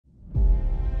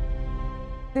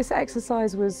This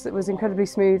exercise was incredibly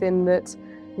smooth in that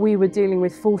we were dealing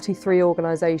with 43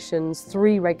 organisations,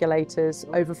 3 regulators,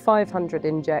 over 500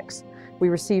 injects. We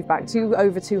received back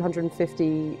over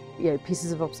 250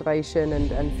 pieces of observation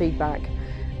and feedback,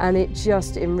 and it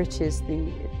just enriches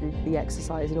the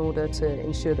exercise in order to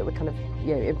ensure that we're kind of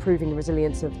improving the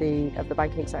resilience of the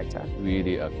banking sector.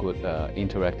 Really a good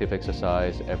interactive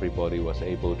exercise. Everybody was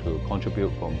able to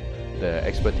contribute from their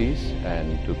expertise,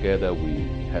 and together we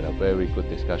had a very good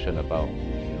discussion about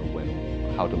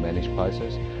how to manage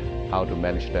crises, how to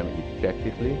manage them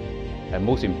effectively, and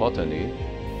most importantly,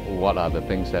 what are the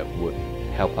things that would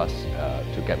help us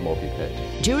to get more prepared.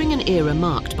 During an era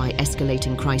marked by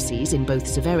escalating crises in both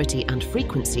severity and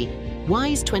frequency,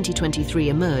 WISE 2023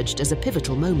 emerged as a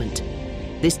pivotal moment.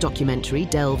 This documentary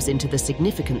delves into the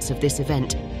significance of this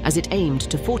event as it aimed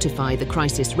to fortify the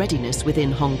crisis readiness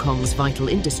within Hong Kong's vital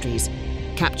industries,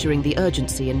 capturing the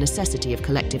urgency and necessity of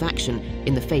collective action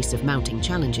in the face of mounting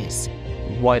challenges.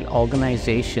 While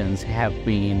organizations have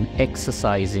been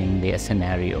exercising their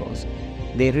scenarios,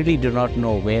 they really do not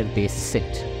know where they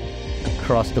sit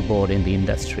across the board in the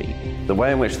industry. The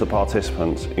way in which the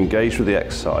participants engaged with the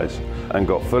exercise and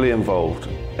got fully involved,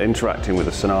 interacting with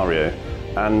the scenario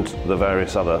and the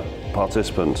various other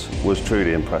participants was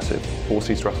truly impressive.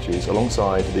 4C Strategies,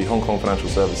 alongside the Hong Kong Financial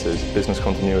Services Business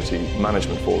Continuity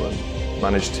Management Forum,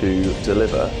 managed to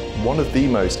deliver one of the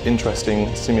most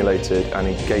interesting, simulated and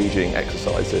engaging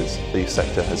exercises the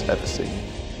sector has ever seen.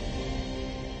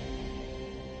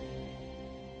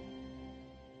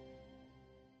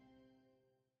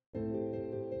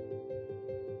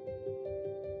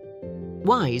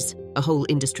 WISE, a whole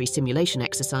industry simulation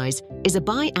exercise, is a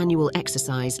biannual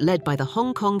exercise led by the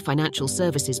Hong Kong Financial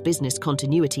Services Business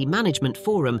Continuity Management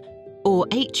Forum, or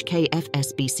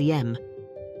HKFSBCM.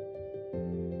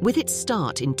 With its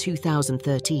start in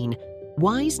 2013,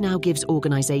 WISE now gives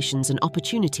organisations an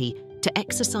opportunity to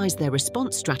exercise their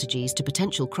response strategies to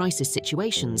potential crisis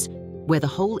situations where the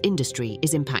whole industry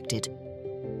is impacted.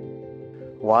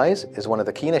 WISE is one of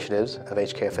the key initiatives of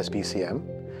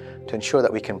HKFSBCM to ensure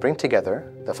that we can bring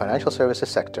together the financial services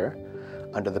sector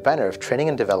under the banner of training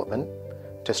and development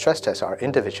to stress test our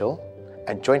individual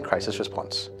and joint crisis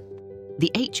response.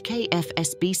 The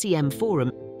HKFSBCM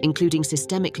Forum, including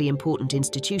systemically important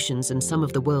institutions and some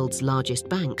of the world's largest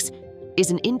banks, is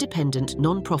an independent,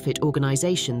 non-profit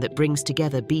organisation that brings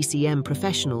together BCM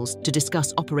professionals to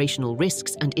discuss operational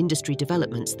risks and industry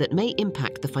developments that may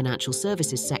impact the financial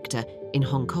services sector in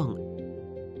Hong Kong.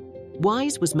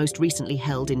 WISE was most recently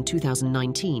held in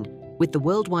 2019, with the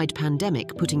worldwide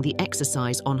pandemic putting the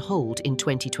exercise on hold in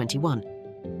 2021.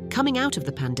 Coming out of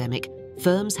the pandemic,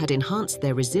 firms had enhanced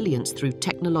their resilience through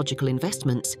technological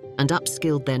investments and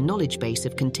upskilled their knowledge base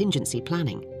of contingency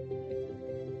planning.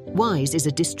 WISE is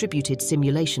a distributed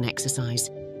simulation exercise.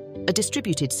 A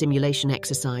distributed simulation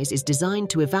exercise is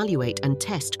designed to evaluate and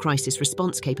test crisis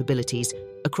response capabilities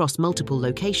across multiple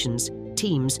locations,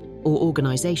 teams, or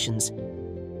organizations.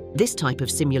 This type of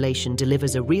simulation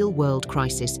delivers a real-world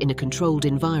crisis in a controlled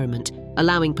environment,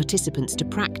 allowing participants to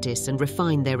practice and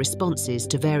refine their responses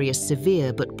to various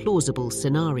severe but plausible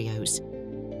scenarios.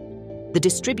 The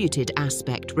distributed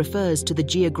aspect refers to the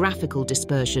geographical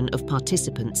dispersion of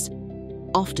participants,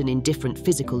 often in different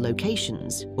physical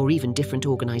locations or even different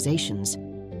organizations.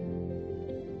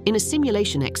 In a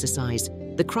simulation exercise,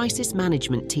 the crisis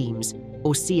management teams,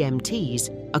 or CMTs,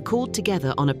 are called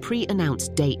together on a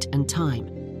pre-announced date and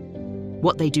time.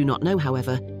 What they do not know,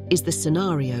 however, is the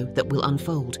scenario that will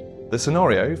unfold. The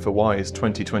scenario for WISE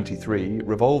 2023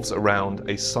 revolves around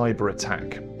a cyber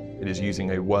attack. It is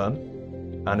using a worm,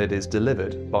 and it is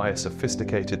delivered by a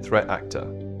sophisticated threat actor,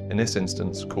 in this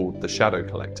instance called the Shadow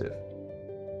Collective.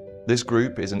 This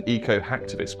group is an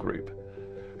eco-hacktivist group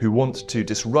who want to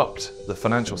disrupt the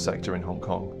financial sector in Hong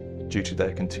Kong due to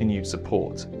their continued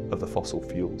support of the fossil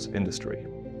fuels industry.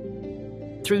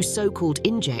 Through so-called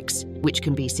injects, which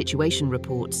can be situation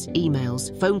reports,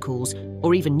 emails, phone calls,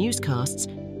 or even newscasts,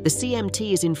 the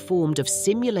CMT is informed of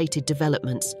simulated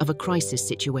developments of a crisis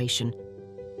situation.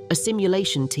 A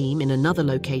simulation team in another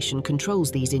location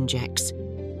controls these injects.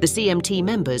 The CMT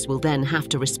members will then have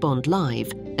to respond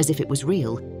live, as if it was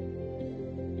real.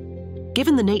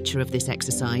 Given the nature of this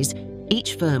exercise,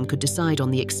 each firm could decide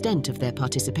on the extent of their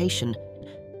participation.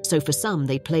 So for some,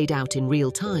 they played out in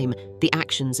real time the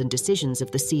actions and decisions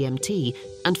of the CMT,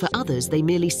 and for others, they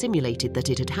merely simulated that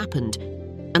it had happened,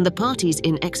 and the parties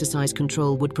in exercise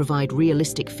control would provide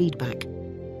realistic feedback.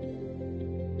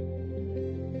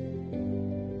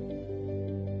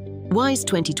 WISE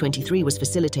 2023 was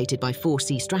facilitated by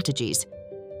 4C Strategies.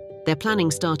 Their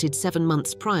planning started 7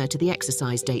 months prior to the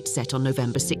exercise date set on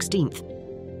November 16th.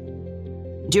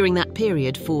 During that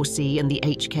period, 4C and the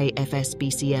HKFS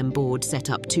BCM board set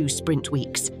up 2 sprint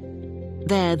weeks.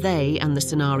 There, they and the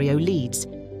scenario leads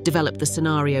developed the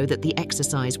scenario that the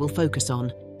exercise will focus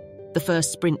on, the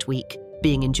first sprint week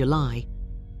being in July.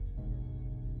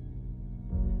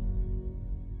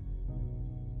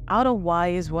 Out of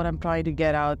WISE, what I'm trying to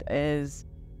get out is,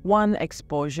 one,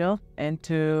 exposure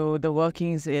into the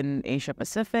workings in Asia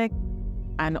Pacific,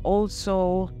 and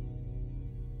also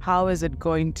how is it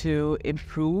going to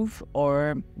improve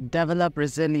or develop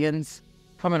resilience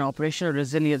from an operational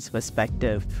resilience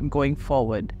perspective going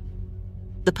forward.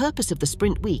 The purpose of the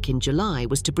sprint week in July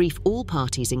was to brief all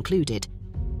parties included,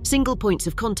 single points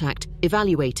of contact,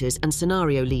 evaluators and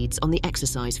scenario leads on the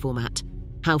exercise format,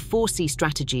 how 4C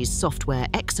Strategies software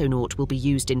Exonaut will be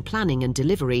used in planning and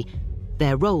delivery,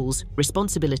 their roles,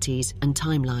 responsibilities and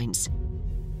timelines.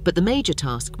 But the major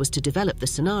task was to develop the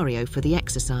scenario for the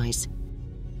exercise.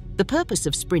 The purpose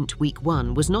of Sprint Week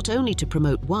 1 was not only to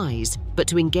promote WISE, but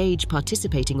to engage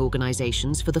participating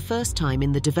organisations for the first time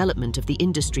in the development of the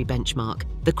industry benchmark,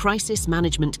 the Crisis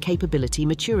Management Capability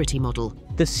Maturity Model.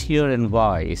 This year in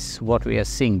WISE, what we are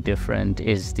seeing different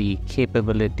is the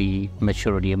capability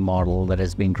maturity model that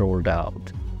has been rolled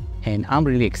out. And I'm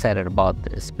really excited about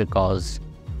this because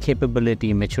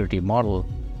capability maturity model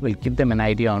will give them an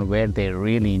idea on where they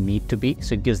really need to be.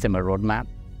 So it gives them a roadmap,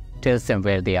 tells them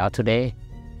where they are today,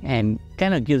 and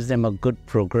kind of gives them a good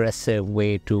progressive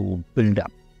way to build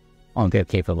up on their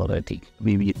capability.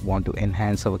 We want to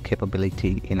enhance our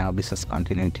capability in our business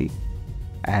continuity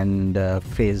and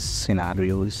face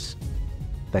scenarios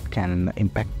that can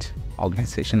impact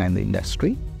organization and the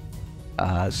industry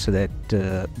so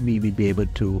that we will be able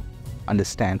to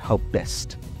understand how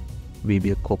best we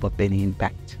will cope up any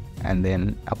impact and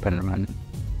then up and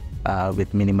run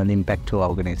with minimal impact to our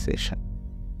organization.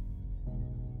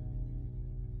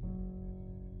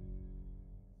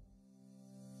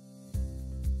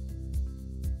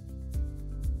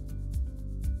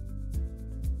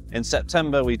 In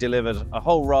September, we delivered a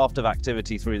whole raft of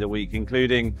activity through the week,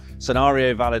 including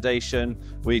scenario validation.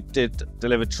 We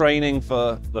delivered training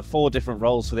for the 4 different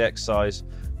roles for the exercise,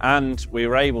 and we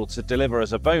were able to deliver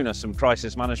as a bonus some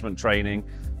crisis management training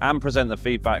and present the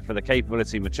feedback for the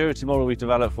capability maturity model we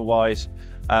developed for WISE,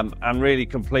 and really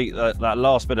complete that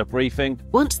last bit of briefing.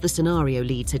 Once the scenario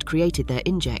leads had created their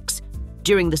injects,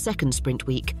 during the second sprint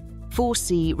week,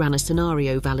 4C ran a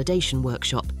scenario validation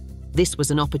workshop. This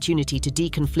was an opportunity to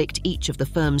deconflict each of the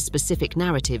firm's specific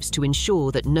narratives to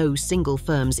ensure that no single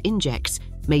firm's injects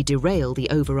may derail the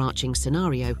overarching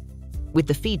scenario. With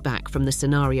the feedback from the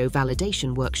scenario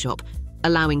validation workshop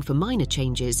allowing for minor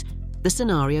changes, the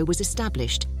scenario was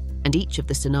established, and each of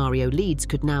the scenario leads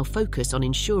could now focus on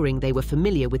ensuring they were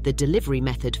familiar with the delivery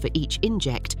method for each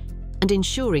inject and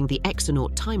ensuring the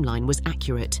Exonaut timeline was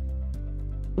accurate.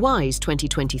 WISE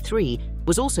 2023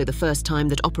 was also the first time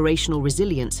that operational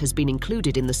resilience has been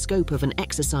included in the scope of an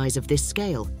exercise of this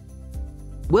scale.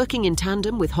 Working in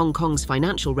tandem with Hong Kong's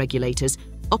financial regulators,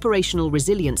 operational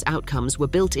resilience outcomes were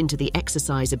built into the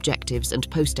exercise objectives and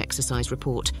post-exercise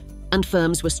report, and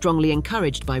firms were strongly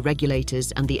encouraged by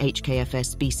regulators and the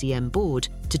HKFS BCM board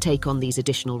to take on these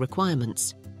additional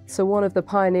requirements. So one of the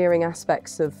pioneering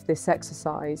aspects of this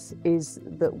exercise is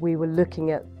that we were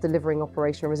looking at delivering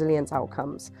operational resilience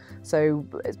outcomes. So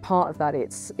as part of that,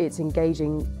 it's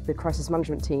engaging the crisis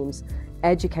management teams,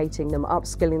 educating them,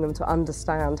 upskilling them to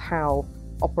understand how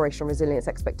operational resilience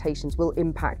expectations will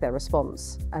impact their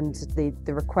response and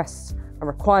the requests and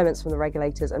requirements from the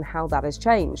regulators and how that has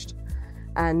changed.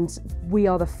 And we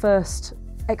are the first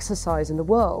exercise in the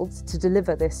world to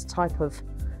deliver this type of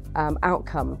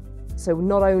outcome. So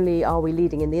not only are we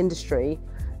leading in the industry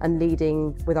and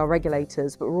leading with our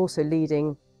regulators, but we're also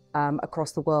leading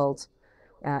across the world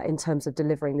in terms of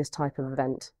delivering this type of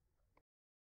event.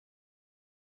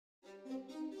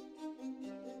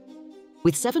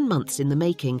 With 7 months in the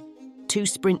making, 2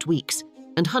 sprint weeks,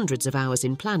 and hundreds of hours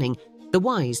in planning, the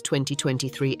WISE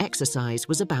 2023 exercise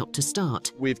was about to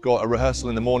start. We've got a rehearsal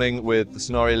in the morning with the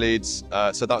scenario leads,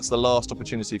 so that's the last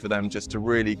opportunity for them just to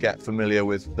really get familiar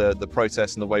with the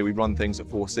process and the way we run things at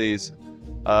 4Cs,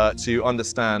 to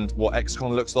understand what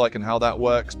XCon looks like and how that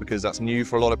works, because that's new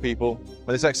for a lot of people.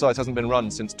 But this exercise hasn't been run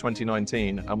since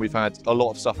 2019, and we've had a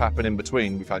lot of stuff happen in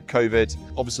between. We've had COVID.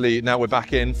 Obviously, now we're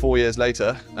back in 4 years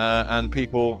later, and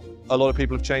a lot of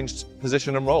people have changed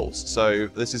position and roles. So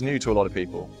this is new to a lot of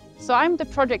people. So I'm the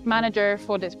project manager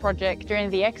for this project. During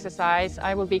the exercise,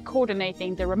 I will be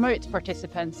coordinating the remote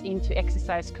participants into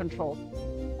exercise control.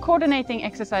 Coordinating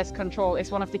exercise control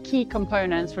is one of the key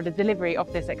components for the delivery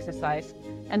of this exercise.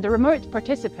 And the remote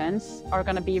participants are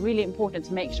going to be really important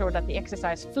to make sure that the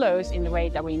exercise flows in the way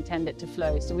that we intend it to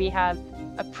flow. So we have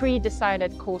a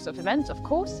pre-decided course of events, of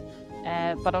course,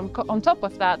 but on top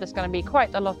of that, there's going to be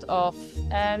quite a lot of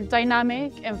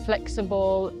dynamic and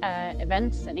flexible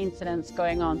events and incidents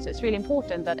going on. So it's really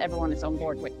important that everyone is on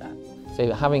board with that.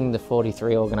 So having the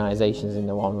 43 organisations in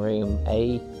the one room,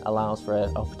 allows for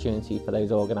an opportunity for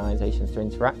those organisations to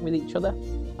interact with each other.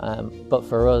 But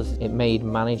for us, it made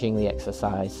managing the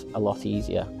exercise a lot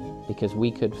easier because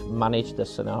we could manage the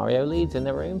scenario leads in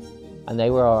the room, and they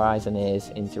were our eyes and ears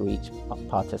into each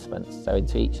participant, so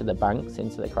into each of the banks,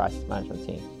 into the crisis management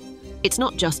team. It's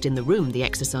not just in the room the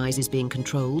exercise is being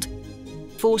controlled.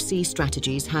 4C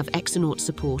strategies have Exonaut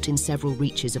support in several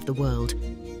reaches of the world: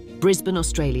 Brisbane,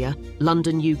 Australia,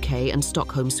 London, UK, and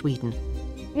Stockholm, Sweden.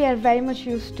 We are very much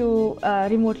used to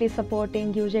remotely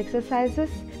supporting huge exercises.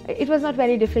 It was not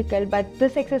very difficult, but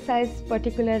this exercise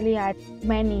particularly had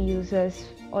many users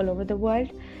all over the world.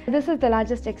 This is the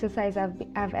largest exercise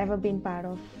I've ever been part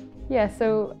of. Yeah,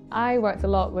 so I worked a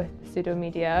lot with pseudo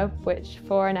media, which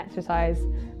for an exercise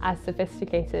as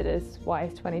sophisticated as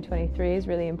WISE 2023 is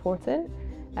really important,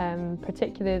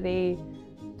 particularly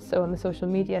so on the social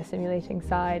media simulating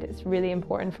side. It's really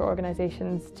important for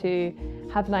organisations to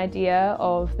have an idea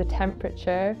of the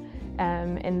temperature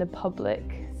in the public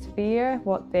sphere,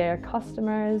 what their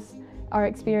customers are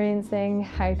experiencing,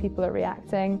 how people are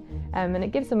reacting, and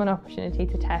it gives them an opportunity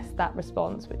to test that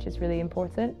response, which is really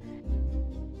important.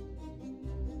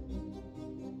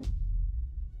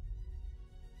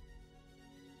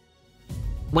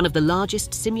 One of the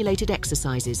largest simulated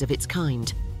exercises of its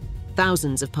kind.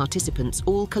 Thousands of participants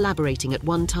all collaborating at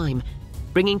one time,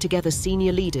 bringing together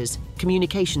senior leaders,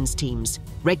 communications teams,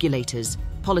 regulators,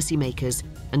 policymakers,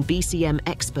 and BCM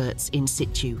experts in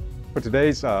situ. For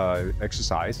today's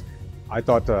exercise, I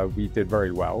thought we did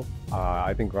very well.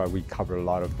 I think we covered a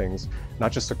lot of things,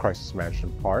 not just the crisis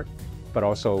management part, but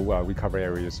also we cover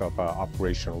areas of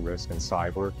operational risk and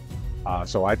cyber.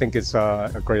 So I think it's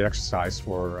a great exercise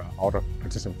for all the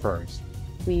participant firms.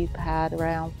 We've had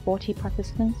around 40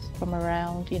 participants from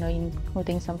around,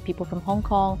 including some people from Hong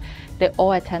Kong. They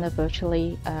all attended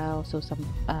virtually, also some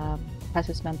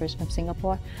crisis members from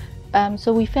Singapore.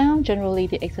 So we found generally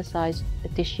the exercise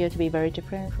this year to be very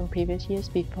different from previous years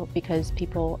because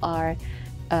people are,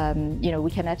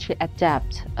 we can actually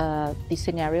adapt the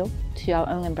scenario to our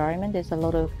own environment. There's a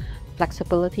lot of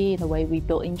flexibility in the way we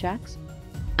build in JAX.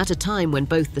 At a time when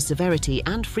both the severity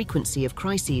and frequency of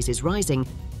crises is rising,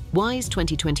 WISE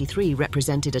 2023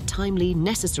 represented a timely,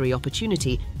 necessary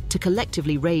opportunity to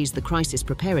collectively raise the crisis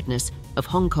preparedness of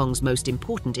Hong Kong's most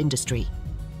important industry.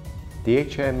 The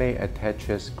HMA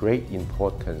attaches great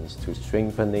importance to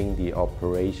strengthening the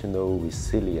operational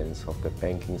resilience of the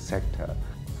banking sector.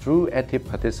 Through active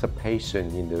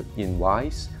participation in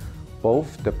WISE,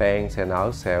 both the banks and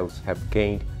ourselves have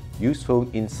gained useful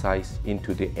insights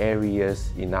into the areas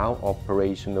in our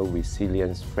operational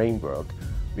resilience framework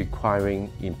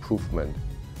requiring improvement.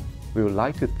 We would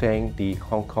like to thank the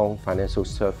Hong Kong Financial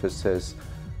Services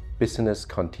Business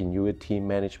Continuity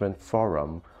Management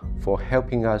Forum for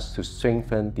helping us to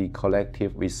strengthen the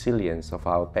collective resilience of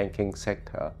our banking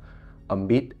sector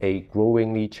amid a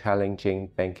growingly challenging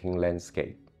banking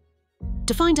landscape.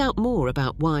 To find out more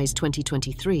about WISE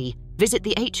 2023, visit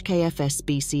the HKFS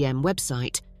BCM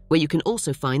website, where you can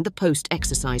also find the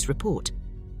post-exercise report.